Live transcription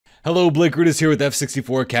Hello, Blake Rudis here with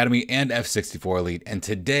F64 Academy and F64 Elite, and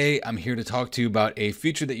today I'm here to talk to you about a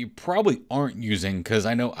feature that you probably aren't using because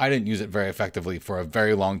I know I didn't use it very effectively for a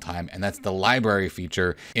very long time, and that's the library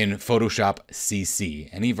feature in Photoshop CC.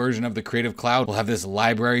 Any version of the Creative Cloud will have this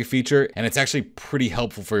library feature, and it's actually pretty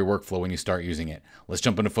helpful for your workflow when you start using it. Let's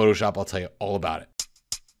jump into Photoshop, I'll tell you all about it.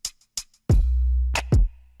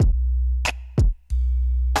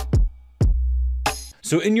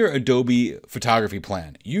 So in your Adobe photography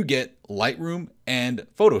plan, you get Lightroom and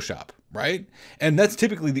Photoshop, right? And that's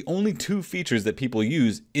typically the only two features that people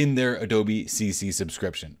use in their Adobe CC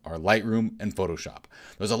subscription are Lightroom and Photoshop.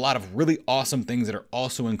 There's a lot of really awesome things that are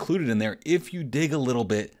also included in there if you dig a little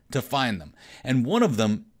bit to find them. And one of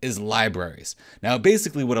them is libraries. Now,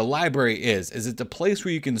 basically what a library is it's a place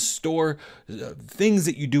where you can store things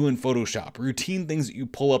that you do in Photoshop, routine things that you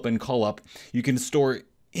pull up and call up. You can store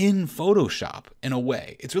in Photoshop in a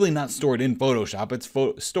way. It's really not stored in Photoshop,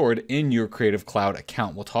 it's stored in your Creative Cloud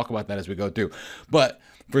account. We'll talk about that as we go through. But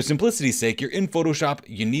for simplicity's sake, you're in Photoshop,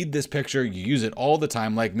 you need this picture, you use it all the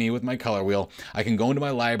time like me with my color wheel. I can go into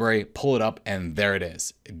my library, pull it up, and there it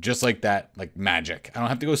is. Just like that, like magic. I don't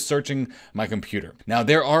have to go searching my computer. Now,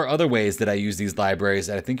 there are other ways that I use these libraries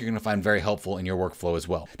that I think you're gonna find very helpful in your workflow as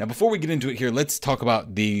well. Now, before we get into it here, let's talk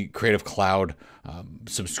about the Creative Cloud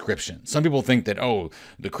subscription. Some people think that, oh,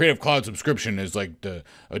 the Creative Cloud subscription is like the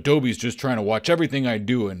Adobe's just trying to watch everything I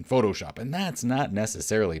do in Photoshop. And that's not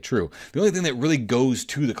necessarily true. The only thing that really goes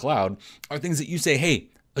to the cloud are things that you say, hey,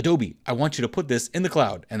 Adobe, I want you to put this in the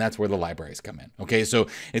cloud, and that's where the libraries come in. Okay, so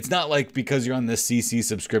it's not like because you're on the CC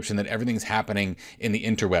subscription that everything's happening in the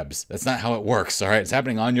interwebs. That's not how it works, all right? It's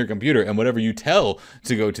happening on your computer, and whatever you tell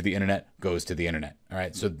to go to the internet goes to the internet, all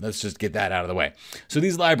right? So let's just get that out of the way. So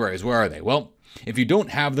these libraries, where are they? Well, if you don't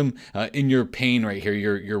have them in your pane right here,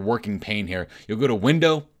 your working pane here, you'll go to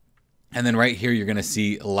Window, and then right here, you're gonna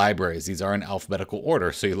see libraries. These are in alphabetical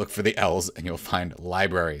order. So you look for the L's and you'll find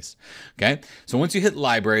libraries, okay? So once you hit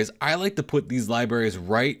libraries, I like to put these libraries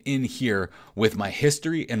right in here with my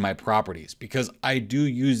history and my properties because I do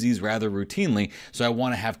use these rather routinely. So I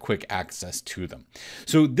wanna have quick access to them.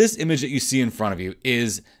 So this image that you see in front of you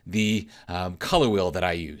is the color wheel that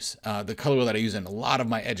I use. The color wheel that I use in a lot of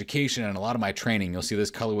my education and a lot of my training. You'll see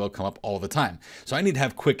this color wheel come up all the time. So I need to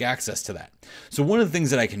have quick access to that. So one of the things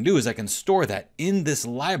that I can do is I can store that in this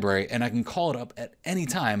library and I can call it up at any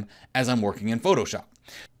time as I'm working in Photoshop.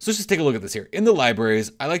 So let's just take a look at this here. In the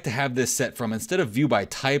libraries, I like to have this set from, instead of view by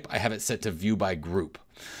type, I have it set to view by group.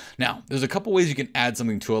 Now, there's a couple ways you can add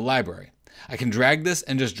something to a library. I can drag this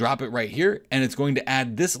and just drop it right here, and it's going to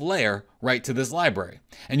add this layer right to this library.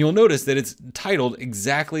 And you'll notice that it's titled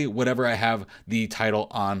exactly whatever I have the title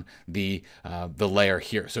on the layer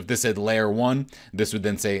here. So if this said layer 1, this would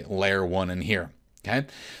then say layer 1 in here. Okay,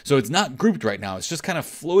 so it's not grouped right now. It's just kind of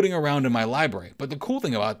floating around in my library. But the cool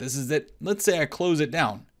thing about this is that, let's say I close it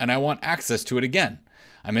down and I want access to it again.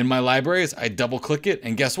 I'm in my libraries, I double click it,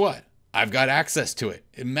 and guess what? I've got access to it.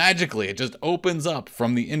 Magically, it just opens up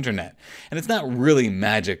from the internet. And it's not really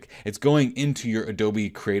magic. It's going into your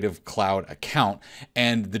Adobe Creative Cloud account,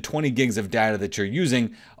 and the 20 gigs of data that you're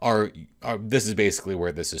using this is basically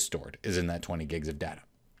where this is stored, is in that 20 gigs of data.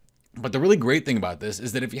 But the really great thing about this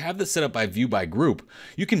is that if you have this set up by view by group,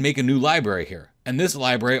 you can make a new library here. And this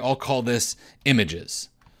library, I'll call this images.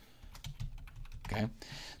 Okay.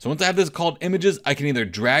 So once I have this called images, I can either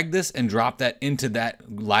drag this and drop that into that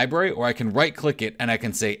library, or I can right click it and I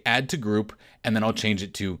can say add to group, and then I'll change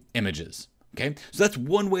it to images. Okay, so that's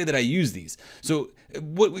one way that I use these. So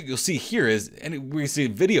what you'll see here is, and we see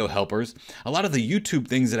video helpers, a lot of the YouTube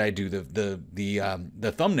things that I do, the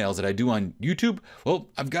thumbnails that I do on YouTube, well,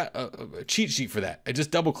 I've got a cheat sheet for that. I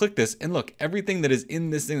just double click this and look, everything that is in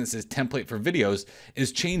this thing that says template for videos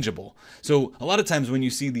is changeable. So a lot of times when you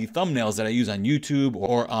see the thumbnails that I use on YouTube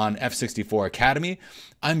or on F64 Academy,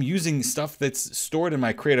 I'm using stuff that's stored in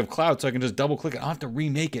my Creative Cloud, so I can just double click it. I don't have to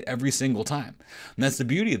remake it every single time. And that's the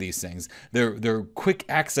beauty of these things. They're quick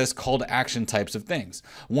access call to action types of things.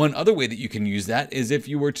 One other way that you can use that is if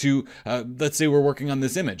you were to, let's say we're working on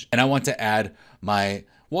this image and I want to add my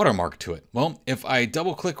watermark to it. Well, if I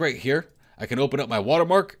double click right here, I can open up my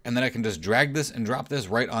watermark, and then I can just drag this and drop this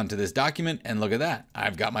right onto this document, and look at that.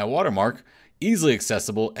 I've got my watermark easily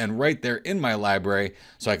accessible and right there in my library,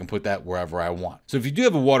 so I can put that wherever I want. So if you do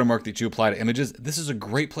have a watermark that you apply to images, this is a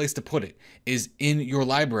great place to put it, is in your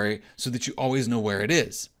library so that you always know where it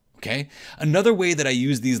is. Okay. Another way that I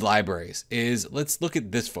use these libraries is, let's look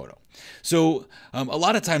at this photo. So a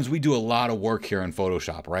lot of times we do a lot of work here in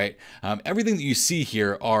Photoshop, right? Everything that you see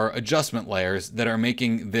here are adjustment layers that are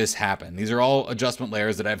making this happen. These are all adjustment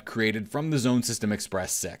layers that I've created from the Zone System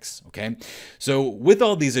Express 6. Okay. So with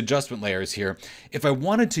all these adjustment layers here, if I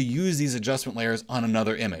wanted to use these adjustment layers on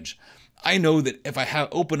another image, I know that if I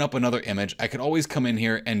open up another image, I could always come in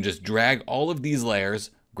here and just drag all of these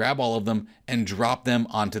layers, grab all of them and drop them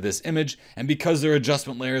onto this image. And because they're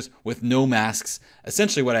adjustment layers with no masks,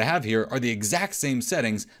 essentially what I have here are the exact same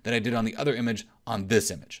settings that I did on the other image on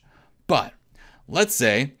this image. But let's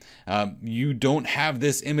say you don't have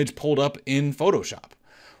this image pulled up in Photoshop.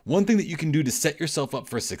 One thing that you can do to set yourself up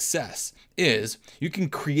for success is you can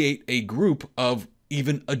create a group of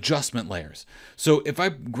even adjustment layers. So if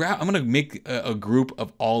I'm going to make a group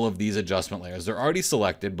of all of these adjustment layers. They're already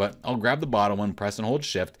selected, but I'll grab the bottom one, press and hold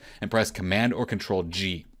Shift, and press Command or Control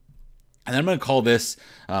G. And then I'm going to call this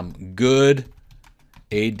Good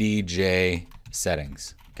ADJ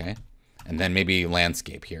Settings. Okay. And then maybe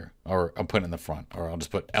landscape here, or I'll put it in the front, or I'll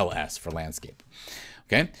just put LS for landscape.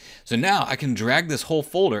 Okay. So now I can drag this whole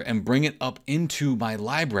folder and bring it up into my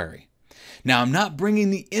library. Now I'm not bringing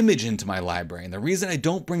the image into my library, and the reason I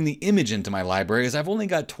don't bring the image into my library is I've only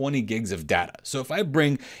got 20 gigs of data. So if I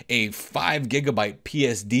bring a 5 gigabyte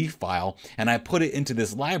PSD file and I put it into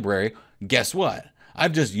this library, guess what?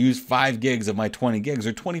 I've just used 5 gigs of my 20 gigs,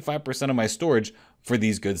 or 25% of my storage, for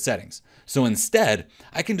these good settings. So instead,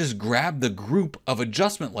 I can just grab the group of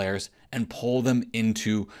adjustment layers and pull them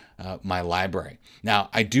into my library.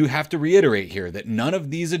 Now, I do have to reiterate here that none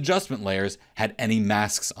of these adjustment layers had any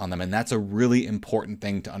masks on them, and that's a really important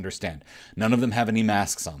thing to understand. None of them have any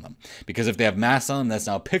masks on them, because if they have masks on them, that's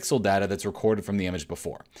now pixel data that's recorded from the image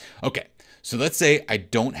before. Okay, so let's say I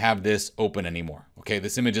don't have this open anymore. Okay,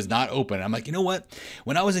 this image is not open. I'm like, you know what?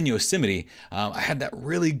 When I was in Yosemite, I had that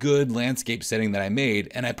really good landscape setting that I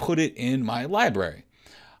made, and I put it in my library.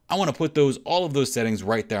 I want to put all of those settings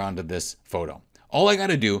right there onto this photo. All I got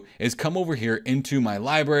to do is come over here into my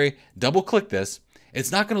library, double click this.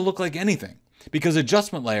 It's not going to look like anything, because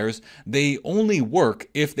adjustment layers, they only work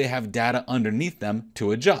if they have data underneath them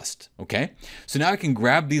to adjust. Okay, so now I can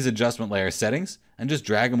grab these adjustment layer settings and just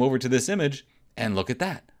drag them over to this image, and look at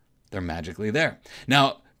that. They're magically there.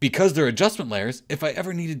 Now, because they're adjustment layers, if I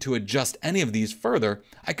ever needed to adjust any of these further,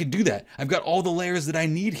 I could do that. I've got all the layers that I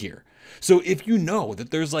need here. So if you know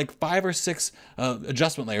that there's like 5 or 6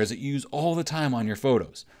 adjustment layers that you use all the time on your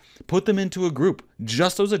photos, put them into a group,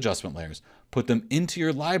 just those adjustment layers, put them into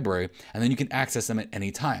your library, and then you can access them at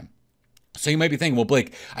any time. So you might be thinking, well,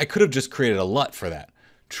 Blake, I could have just created a LUT for that.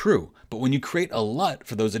 True, but when you create a LUT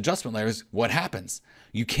for those adjustment layers, what happens?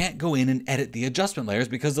 You can't go in and edit the adjustment layers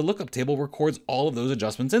because the lookup table records all of those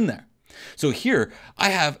adjustments in there. So here I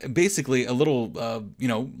have basically a little,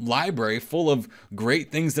 library full of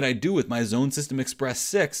great things that I do with my Zone System Express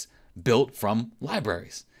 6 built from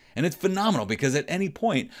libraries. And it's phenomenal because at any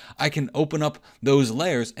point I can open up those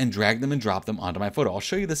layers and drag them and drop them onto my photo. I'll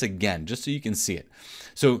show you this again just so you can see it.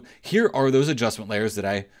 So here are those adjustment layers that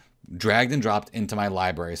I dragged and dropped into my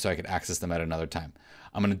library so I could access them at another time.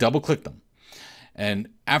 I'm going to double click them. And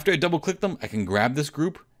after I double click them, I can grab this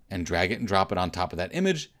group and drag it and drop it on top of that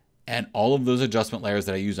image. And all of those adjustment layers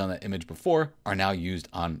that I used on that image before are now used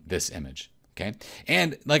on this image. Okay.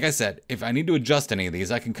 And like I said, if I need to adjust any of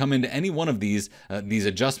these, I can come into any one of these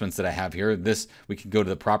adjustments that I have here. We can go to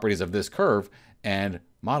the properties of this curve and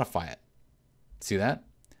modify it. See that?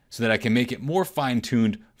 So that I can make it more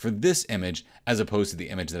fine-tuned for this image as opposed to the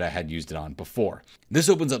image that I had used it on before. This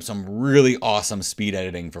opens up some really awesome speed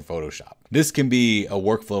editing for Photoshop. This can be a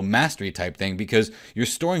workflow mastery type thing because you're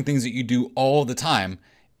storing things that you do all the time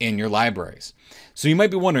in your libraries. So you might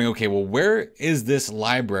be wondering, okay, well, where is this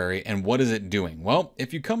library and what is it doing? Well,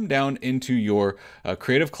 if you come down into your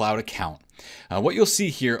Creative Cloud account, what you'll see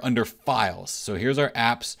here under Files, so here's our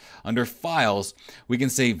apps. Under Files, we can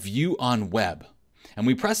say View on Web. And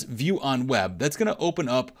we press View on Web, that's going to open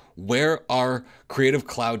up where our Creative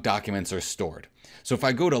Cloud documents are stored. So if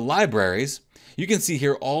I go to Libraries, you can see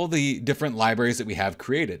here all the different libraries that we have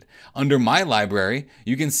created. Under My Library,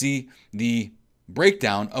 you can see the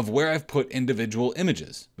breakdown of where I've put individual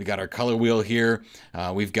images. We got our color wheel here.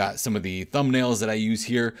 We've got some of the thumbnails that I use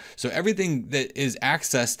here. So everything that is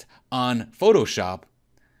accessed on Photoshop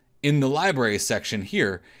in the library section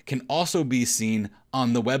here can also be seen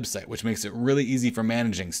on the website, which makes it really easy for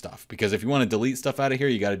managing stuff. Because if you want to delete stuff out of here,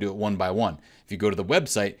 you got to do it one by one. If you go to the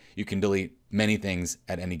website, you can delete many things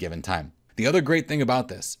at any given time. The other great thing about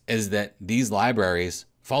this is that these libraries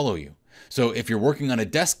follow you. So if you're working on a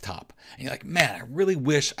desktop and you're like, man, I really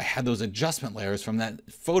wish I had those adjustment layers from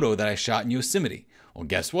that photo that I shot in Yosemite. Well,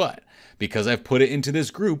 guess what? Because I've put it into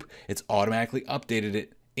this group, it's automatically updated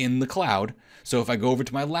it in the cloud. So if I go over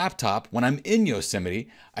to my laptop when I'm in Yosemite,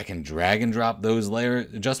 I can drag and drop those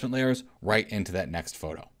adjustment layers right into that next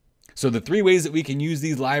photo. So the 3 ways that we can use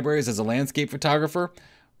these libraries as a landscape photographer: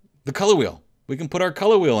 the color wheel. We can put our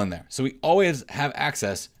color wheel in there, so we always have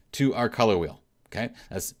access to our color wheel. Okay,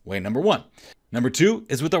 that's way number 1. Number 2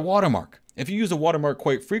 is with our watermark. If you use a watermark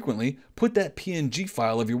quite frequently, put that PNG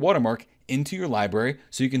file of your watermark into your library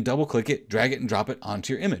so you can double click it, drag it, and drop it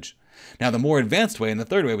onto your image. Now, the more advanced way, and the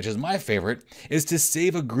third way, which is my favorite, is to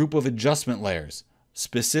save a group of adjustment layers.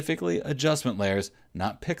 Specifically adjustment layers,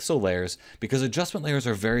 not pixel layers, because adjustment layers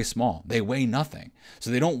are very small. They weigh nothing. So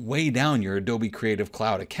they don't weigh down your Adobe Creative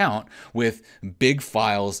Cloud account with big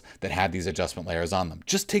files that have these adjustment layers on them.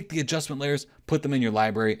 Just take the adjustment layers, put them in your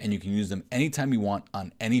library, and you can use them anytime you want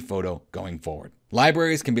on any photo going forward.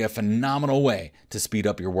 Libraries can be a phenomenal way to speed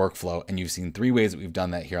up your workflow, and you've seen 3 ways that we've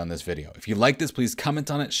done that here on this video. If you like this, please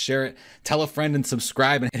comment on it, share it, tell a friend, and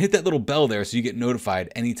subscribe, and hit that little bell there so you get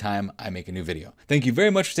notified anytime I make a new video. Thank you very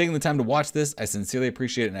much for taking the time to watch this. I sincerely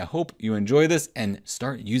appreciate it, and I hope you enjoy this and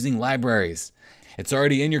start using libraries. It's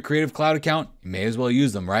already in your Creative Cloud account. You may as well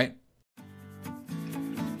use them, right?